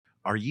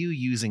Are you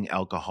using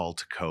alcohol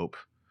to cope?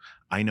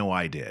 I know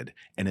I did.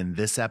 And in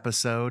this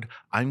episode,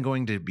 I'm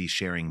going to be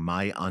sharing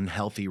my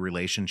unhealthy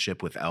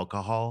relationship with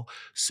alcohol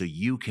so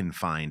you can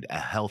find a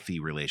healthy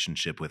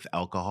relationship with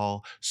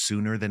alcohol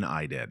sooner than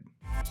I did.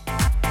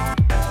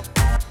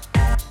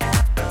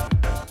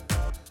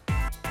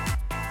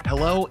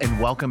 Hello,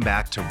 and welcome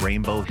back to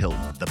Rainbow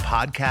Hilton, the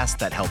podcast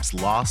that helps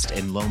lost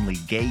and lonely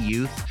gay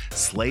youth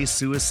slay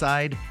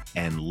suicide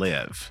and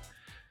live.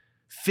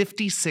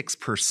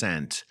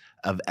 56%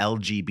 of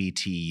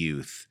LGBT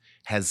youth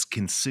has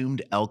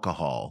consumed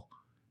alcohol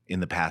in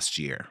the past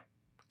year.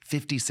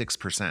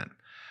 56%.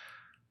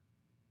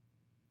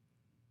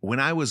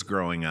 When I was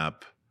growing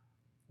up,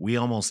 we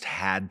almost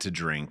had to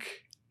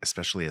drink,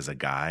 especially as a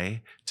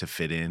guy, to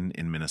fit in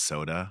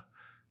Minnesota.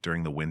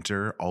 During the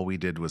winter, all we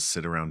did was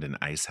sit around in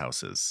ice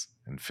houses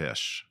and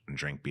fish and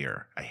drink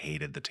beer. I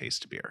hated the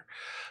taste of beer.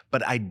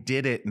 But I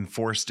did it and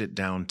forced it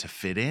down to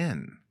fit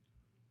in.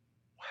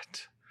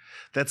 What?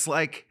 That's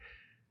like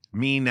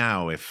me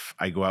now if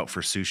I go out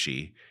for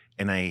sushi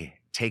and I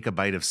take a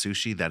bite of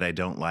sushi that I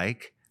don't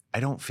like, I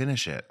don't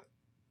finish it.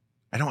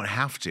 I don't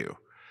have to.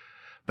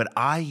 But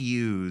I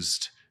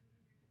used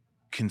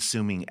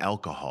consuming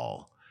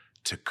alcohol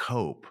to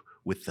cope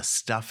with the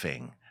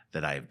stuffing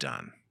that I've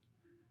done.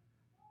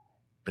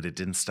 But it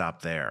didn't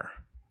stop there.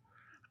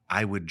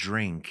 I would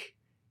drink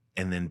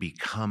and then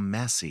become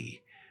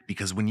messy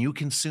because when you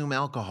consume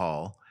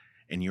alcohol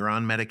and you're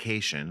on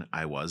medication,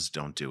 I was,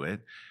 don't do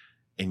it,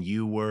 and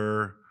you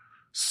were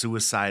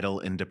suicidal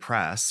and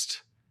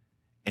depressed,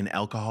 and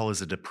alcohol is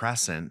a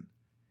depressant,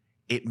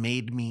 it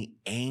made me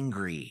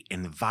angry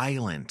and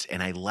violent,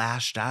 and I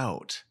lashed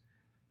out.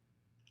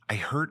 I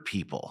hurt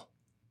people.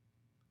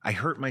 I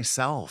hurt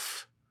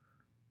myself.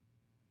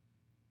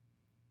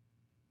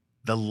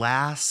 The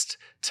last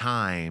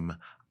time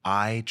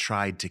I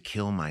tried to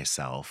kill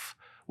myself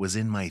was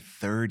in my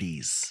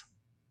 30s.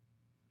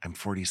 I'm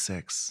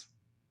 46.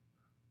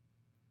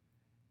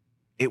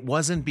 It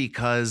wasn't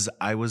because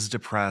I was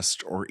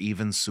depressed or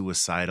even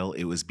suicidal.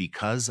 It was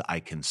because I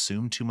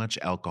consumed too much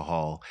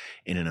alcohol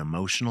in an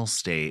emotional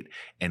state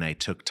and I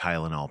took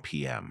Tylenol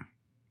PM.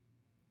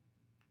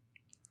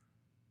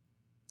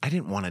 I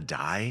didn't want to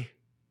die.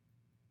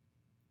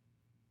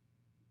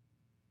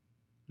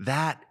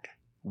 That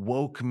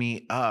woke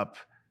me up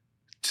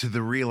to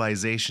the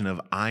realization of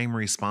I'm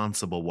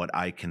responsible. What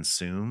I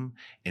consume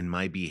and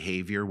my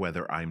behavior,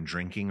 whether I'm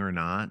drinking or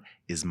not,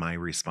 is my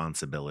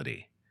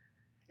responsibility.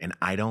 And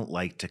I don't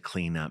like to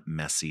clean up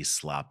messy,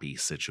 sloppy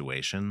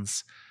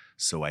situations,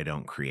 so I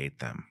don't create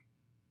them.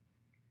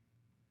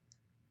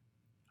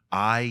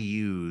 I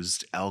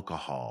used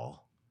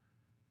alcohol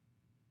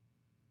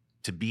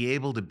to be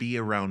able to be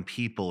around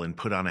people and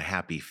put on a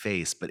happy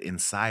face, but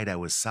inside I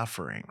was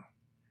suffering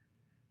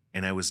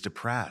and I was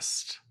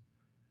depressed,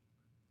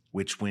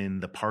 which when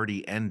the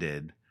party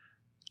ended,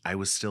 I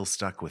was still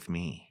stuck with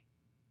me.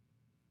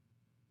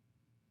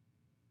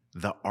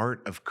 The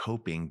art of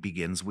coping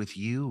begins with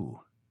you.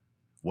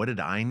 What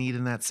did I need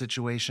in that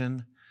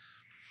situation?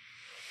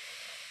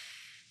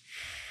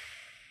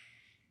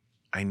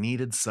 I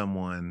needed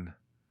someone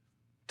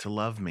to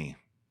love me,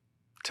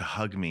 to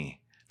hug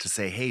me, to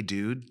say, hey,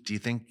 dude, do you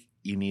think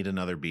you need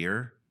another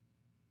beer?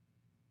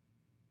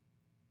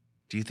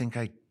 Do you think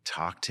I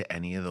talk to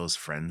any of those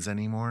friends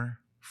anymore?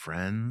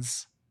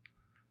 Friends?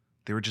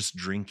 They were just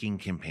drinking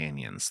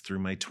companions through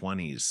my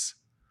 20s.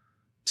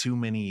 Too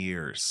many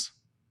years.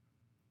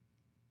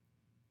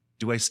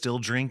 Do I still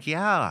drink?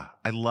 Yeah,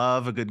 I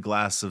love a good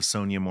glass of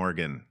Sonia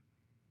Morgan.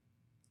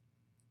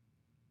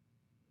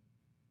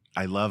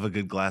 I love a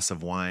good glass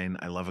of wine.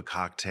 I love a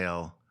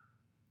cocktail.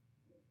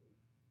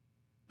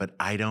 But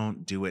I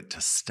don't do it to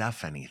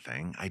stuff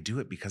anything. I do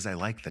it because I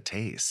like the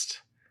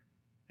taste.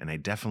 And I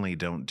definitely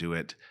don't do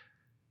it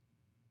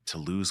to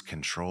lose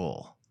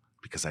control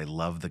because I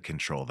love the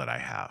control that I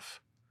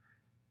have.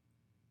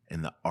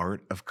 And the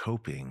art of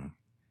coping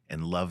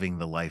and loving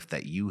the life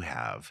that you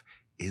have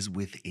is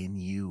within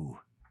you.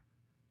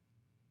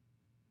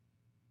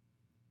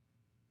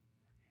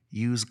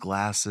 Use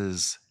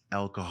glasses,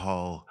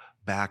 alcohol,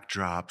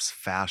 backdrops,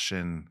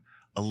 fashion,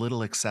 a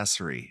little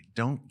accessory.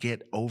 Don't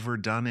get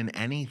overdone in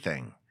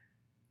anything.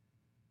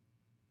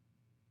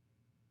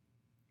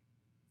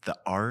 The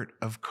art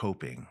of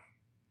coping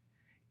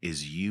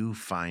is you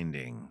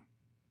finding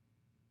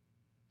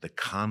the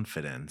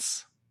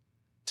confidence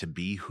to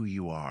be who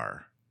you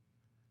are,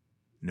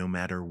 no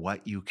matter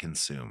what you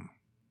consume.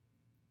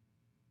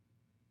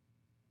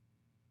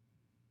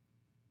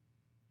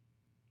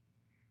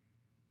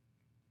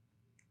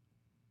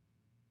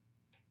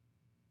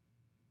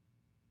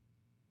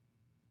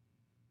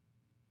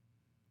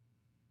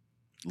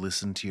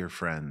 Listen to your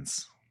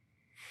friends.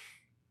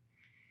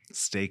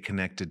 Stay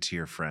connected to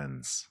your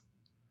friends.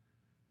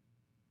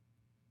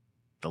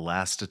 The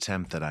last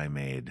attempt that I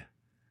made,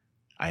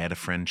 I had a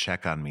friend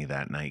check on me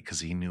that night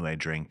because he knew I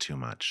drank too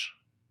much.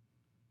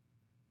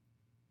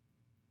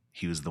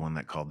 He was the one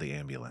that called the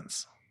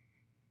ambulance.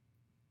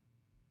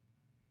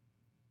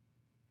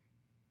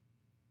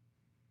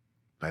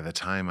 By the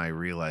time I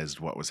realized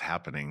what was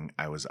happening,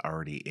 I was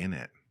already in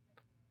it.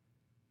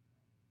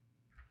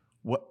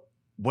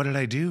 What did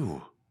I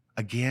do?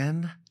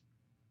 Again?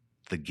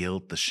 The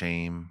guilt, the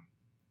shame,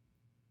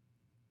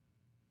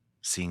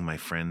 seeing my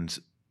friend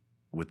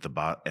with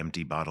the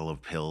empty bottle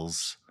of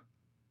pills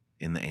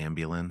in the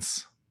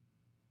ambulance.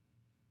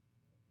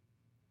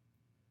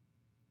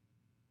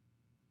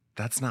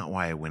 That's not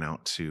why I went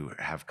out to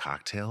have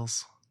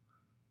cocktails.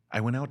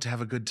 I went out to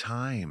have a good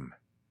time.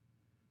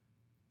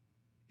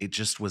 It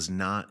just was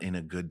not in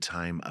a good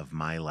time of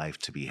my life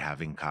to be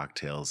having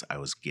cocktails. I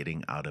was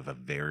getting out of a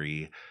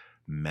very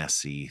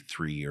messy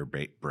 3-year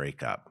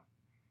breakup.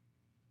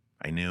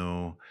 I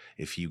know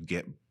if you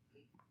get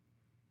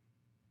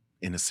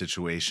in a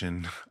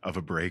situation of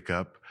a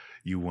breakup,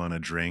 you want a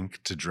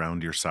drink to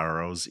drown your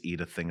sorrows, eat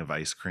a thing of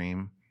ice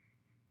cream,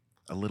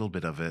 a little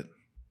bit of it,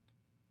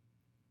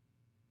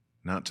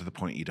 not to the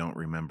point you don't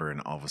remember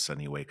and all of a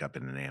sudden you wake up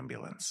in an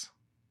ambulance.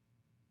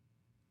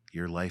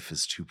 Your life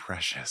is too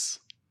precious.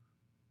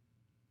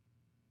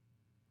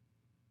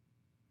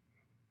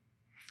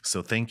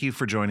 So thank you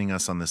for joining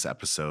us on this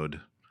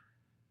episode.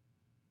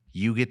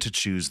 You get to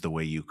choose the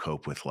way you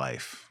cope with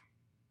life.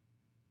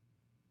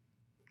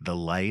 The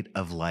light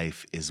of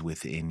life is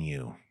within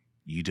you.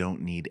 You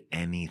don't need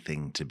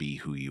anything to be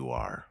who you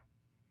are.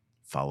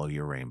 Follow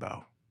your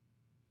rainbow.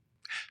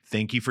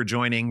 Thank you for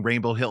joining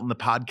Rainbow Hilton, the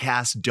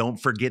podcast. Don't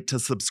forget to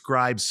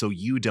subscribe so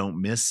you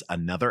don't miss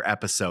another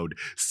episode.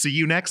 See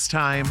you next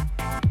time.